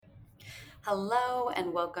Hello,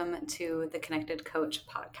 and welcome to the Connected Coach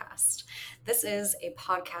podcast. This is a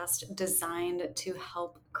podcast designed to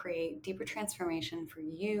help create deeper transformation for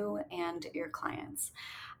you and your clients.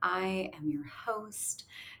 I am your host,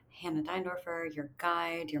 Hannah Deindorfer, your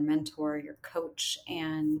guide, your mentor, your coach,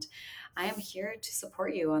 and I am here to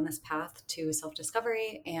support you on this path to self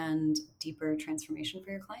discovery and deeper transformation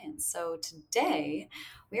for your clients. So, today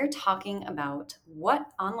we are talking about what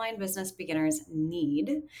online business beginners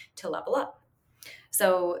need to level up.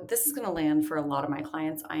 So, this is going to land for a lot of my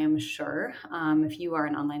clients, I am sure. If you are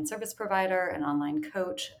an online service provider, an online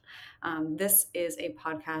coach, this is a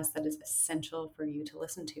podcast that is essential for you to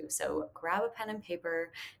listen to. So, grab a pen and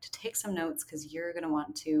paper to take some notes because you're going to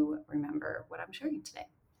want to remember what I'm sharing today.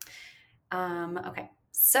 Okay,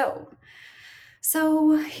 so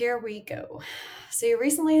here we go. So, you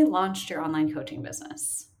recently launched your online coaching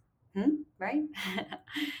business. Right?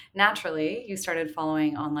 Naturally, you started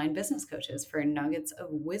following online business coaches for nuggets of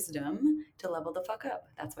wisdom to level the fuck up.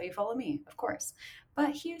 That's why you follow me, of course.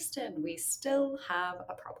 But Houston, we still have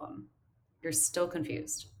a problem. You're still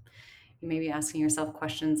confused. You may be asking yourself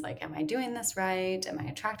questions like, am I doing this right? Am I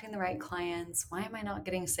attracting the right clients? Why am I not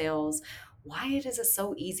getting sales? Why is it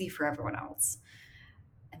so easy for everyone else?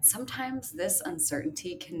 And sometimes this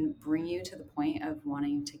uncertainty can bring you to the point of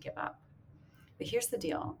wanting to give up. But here's the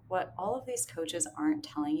deal, what all of these coaches aren't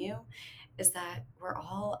telling you is that we're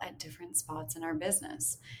all at different spots in our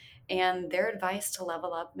business, and their advice to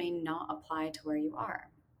level up may not apply to where you are.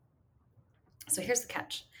 So here's the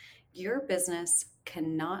catch, your business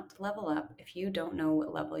cannot level up if you don't know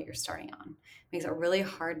what level you're starting on. It makes it really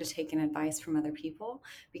hard to take in advice from other people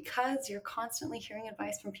because you're constantly hearing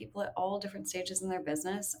advice from people at all different stages in their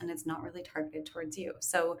business, and it's not really targeted towards you.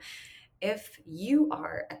 So if you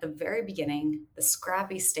are at the very beginning, the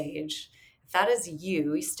scrappy stage, if that is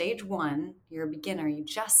you, stage one, you're a beginner, you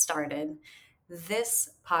just started,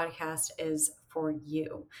 this podcast is for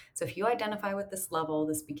you. So if you identify with this level,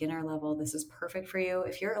 this beginner level, this is perfect for you.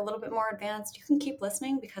 If you're a little bit more advanced, you can keep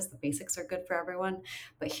listening because the basics are good for everyone.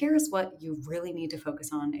 But here's what you really need to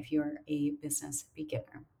focus on if you're a business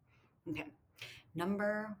beginner. Okay,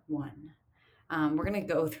 number one. We're going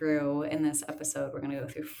to go through in this episode, we're going to go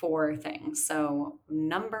through 4 things. So,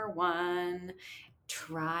 number one,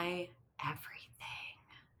 try everything.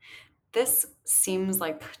 This seems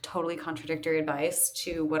like totally contradictory advice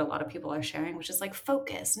to what a lot of people are sharing, which is like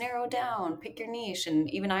focus, narrow down, pick your niche. And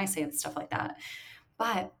even I say stuff like that.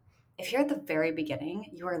 But if you're at the very beginning,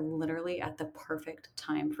 you are literally at the perfect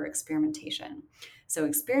time for experimentation. So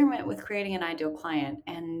experiment with creating an ideal client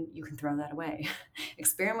and you can throw that away.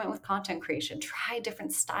 Experiment with content creation, try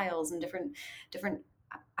different styles and different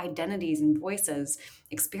identities and voices.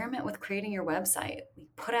 Experiment with creating your website.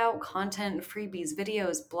 Put out content, freebies,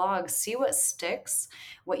 videos, blogs, see what sticks,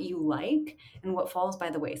 what you like, and what falls by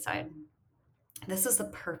the wayside. This is the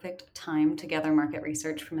perfect time to gather market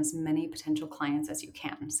research from as many potential clients as you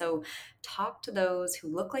can. So, talk to those who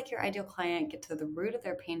look like your ideal client, get to the root of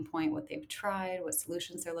their pain point, what they've tried, what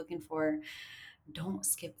solutions they're looking for. Don't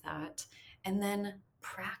skip that. And then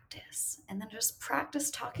practice. And then just practice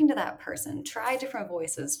talking to that person. Try different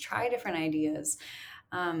voices, try different ideas.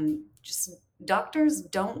 Just doctors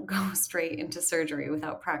don't go straight into surgery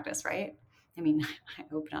without practice, right? I mean, I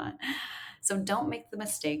hope not. So don't make the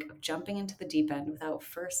mistake of jumping into the deep end without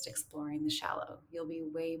first exploring the shallow. You'll be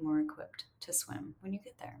way more equipped to swim when you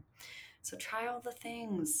get there. So try all the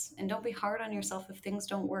things and don't be hard on yourself if things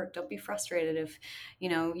don't work. Don't be frustrated if,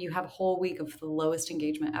 you have a whole week of the lowest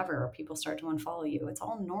engagement ever or people start to unfollow you. It's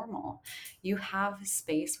all normal. You have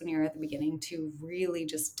space when you're at the beginning to really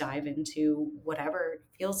just dive into whatever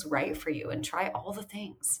feels right for you and try all the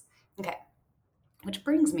things. Okay. Which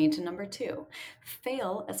brings me to number 2,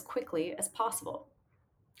 fail as quickly as possible.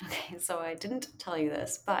 Okay, so I didn't tell you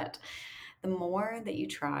this, but the more that you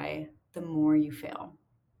try, the more you fail.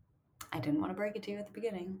 I didn't want to break it to you at the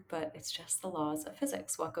beginning, but it's just the laws of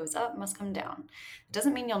physics. What goes up must come down. It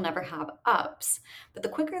doesn't mean you'll never have ups, but the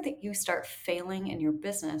quicker that you start failing in your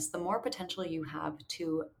business, the more potential you have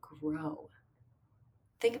to grow.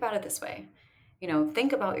 Think about it this way.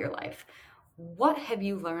 Think about your life. What have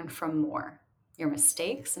you learned from more? Your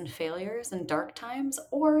mistakes and failures and dark times,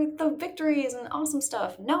 or the victories and awesome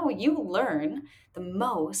stuff? No, you learn the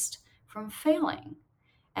most from failing.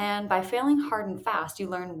 And by failing hard and fast, you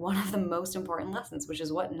learn one of the most important lessons, which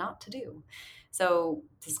is what not to do. So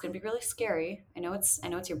this is going to be really scary. I know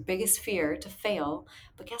it's your biggest fear to fail,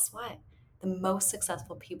 but guess what? The most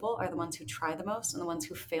successful people are the ones who try the most and the ones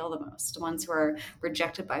who fail the most, the ones who are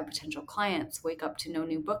rejected by potential clients, wake up to no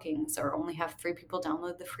new bookings, or only have 3 people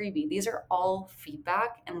download the freebie. These are all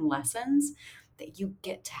feedback and lessons that you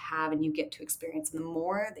get to have and you get to experience. And the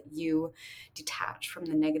more that you detach from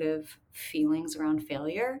the negative feelings around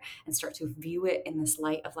failure and start to view it in this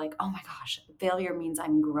light of like, oh my gosh, failure means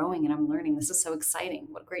I'm growing and I'm learning. This is so exciting.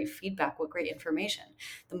 What great feedback, what great information.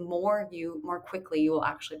 The more quickly you will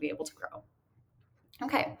actually be able to grow.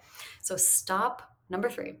 Okay, so number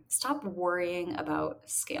 3, stop worrying about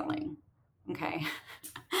scaling. Okay.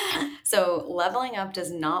 So leveling up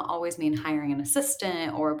does not always mean hiring an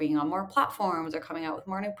assistant or being on more platforms or coming out with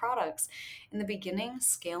more new products. In the beginning,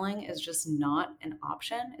 scaling is just not an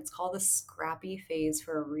option. It's called the scrappy phase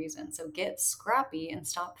for a reason. So get scrappy and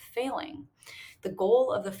stop failing. The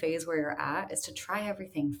goal of the phase where you're at is to try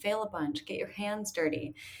everything, fail a bunch, get your hands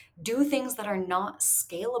dirty, do things that are not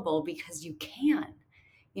scalable because you can.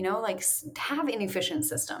 Like have inefficient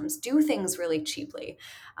systems, do things really cheaply.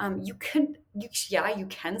 You can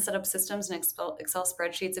set up systems and Excel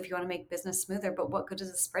spreadsheets if you want to make business smoother, but what good is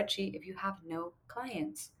a spreadsheet if you have no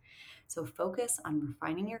clients? So focus on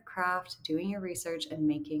refining your craft, doing your research, and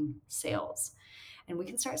making sales. And we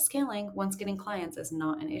can start scaling once getting clients is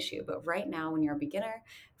not an issue. But right now, when you're a beginner,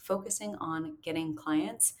 focusing on getting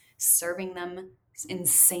clients, serving them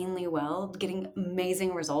insanely well, getting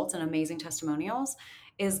amazing results and amazing testimonials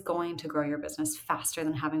is going to grow your business faster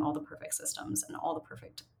than having all the perfect systems and all the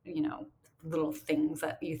perfect, little things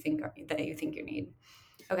that you think you need.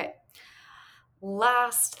 Okay.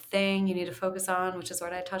 Last thing you need to focus on, which is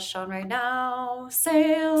what I touched on right now,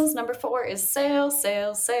 sales. Number 4 is sales,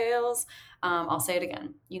 sales, sales. I'll say it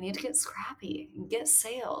again. You need to get scrappy and get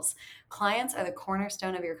sales. Clients are the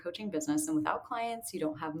cornerstone of your coaching business, and without clients, you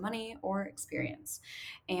don't have money or experience.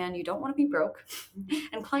 And you don't want to be broke,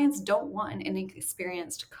 and clients don't want an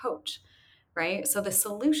inexperienced coach, right? So the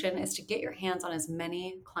solution is to get your hands on as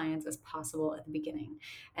many clients as possible at the beginning.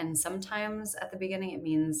 And sometimes at the beginning, it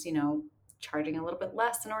means, charging a little bit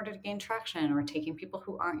less in order to gain traction or taking people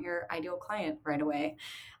who aren't your ideal client right away.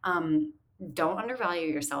 Don't undervalue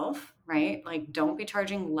yourself, right? Like don't be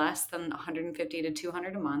charging less than 150 to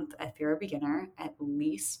 200 a month if you're a beginner, at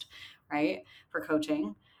least, right? For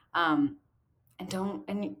coaching. And don't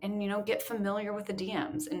get familiar with the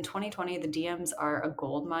DMs. In 2020, the DMs are a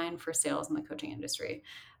gold mine for sales in the coaching industry.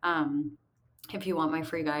 If you want my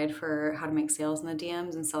free guide for how to make sales in the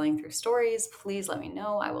DMs and selling through stories, please let me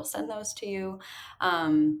know. I will send those to you.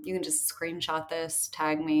 You can just screenshot this,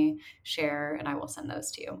 tag me, share, and I will send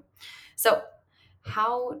those to you. So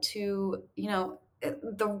how to,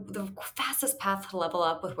 the fastest path to level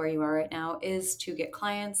up with where you are right now is to get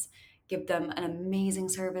clients, give them an amazing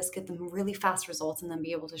service, get them really fast results, and then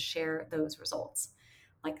be able to share those results.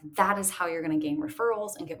 Like that is how you're going to gain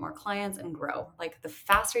referrals and get more clients and grow. Like the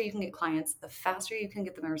faster you can get clients, the faster you can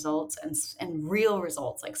get them results and real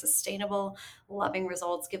results, like sustainable, loving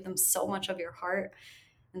results. Give them so much of your heart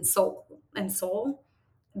and soul.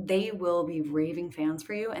 They will be raving fans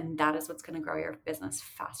for you, and that is what's going to grow your business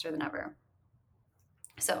faster than ever.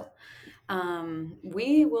 So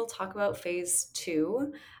we will talk about phase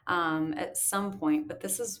 2 at some point, but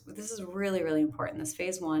this is really, really important. This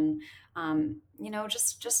phase 1,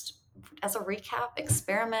 just as a recap,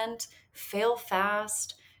 experiment, fail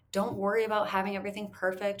fast. Don't worry about having everything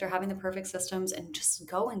perfect or having the perfect systems, and just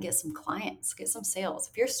go and get some clients, get some sales.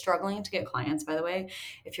 If you're struggling to get clients, by the way,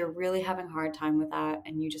 if you're really having a hard time with that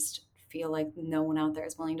and you just feel like no one out there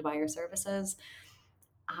is willing to buy your services,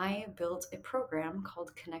 I built a program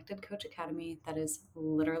called Connected Coach Academy that is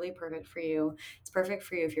literally perfect for you. It's perfect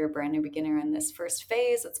for you if you're a brand new beginner in this first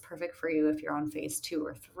phase. It's perfect for you if you're on phase 2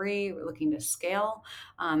 or 3, we're looking to scale.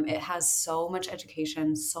 It has so much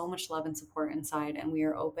education, so much love and support inside, and we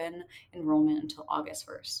are open enrollment until August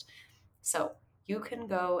 1st. So you can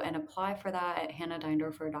go and apply for that at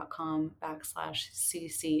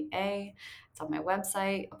hannahdeindorfer.com/CCA. It's on my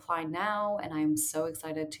website. Apply now, and I'm so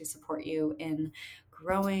excited to support you in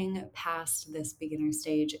growing past this beginner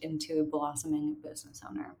stage into a blossoming business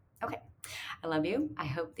owner. Okay, I love you. I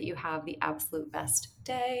hope that you have the absolute best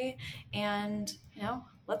day, and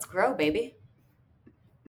let's grow, baby.